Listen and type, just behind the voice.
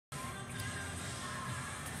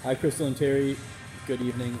Hi, Krystal and Terry. Good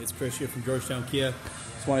evening. It's Chris here from Georgetown Kia.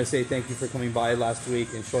 Just want to say thank you for coming by last week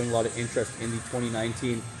and showing a lot of interest in the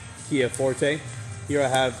 2019 Kia Forte. Here I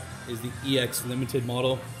have is the EX Limited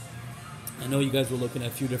model. I know you guys were looking at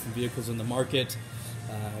a few different vehicles in the market,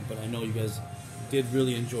 but I know you guys did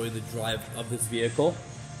really enjoy the drive of this vehicle.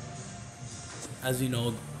 As you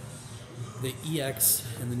know, the EX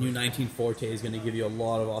and the new 19 Forte is going to give you a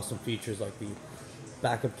lot of awesome features like the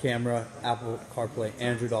backup camera, Apple CarPlay,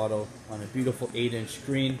 Android Auto on a beautiful 8-inch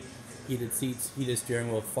screen, heated seats, heated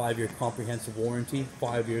steering wheel, 5-year comprehensive warranty,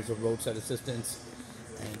 5 years of roadside assistance.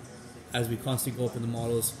 And as we constantly go up in the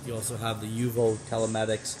models, you also have the UVO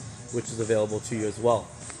telematics, which is available to you as well.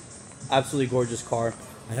 Absolutely gorgeous car.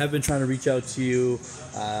 I have been trying to reach out to you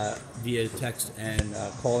via text and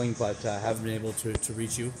calling, but I haven't been able to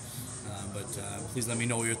reach you. But please let me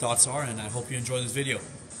know what your thoughts are, and I hope you enjoy this video.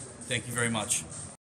 Thank you very much.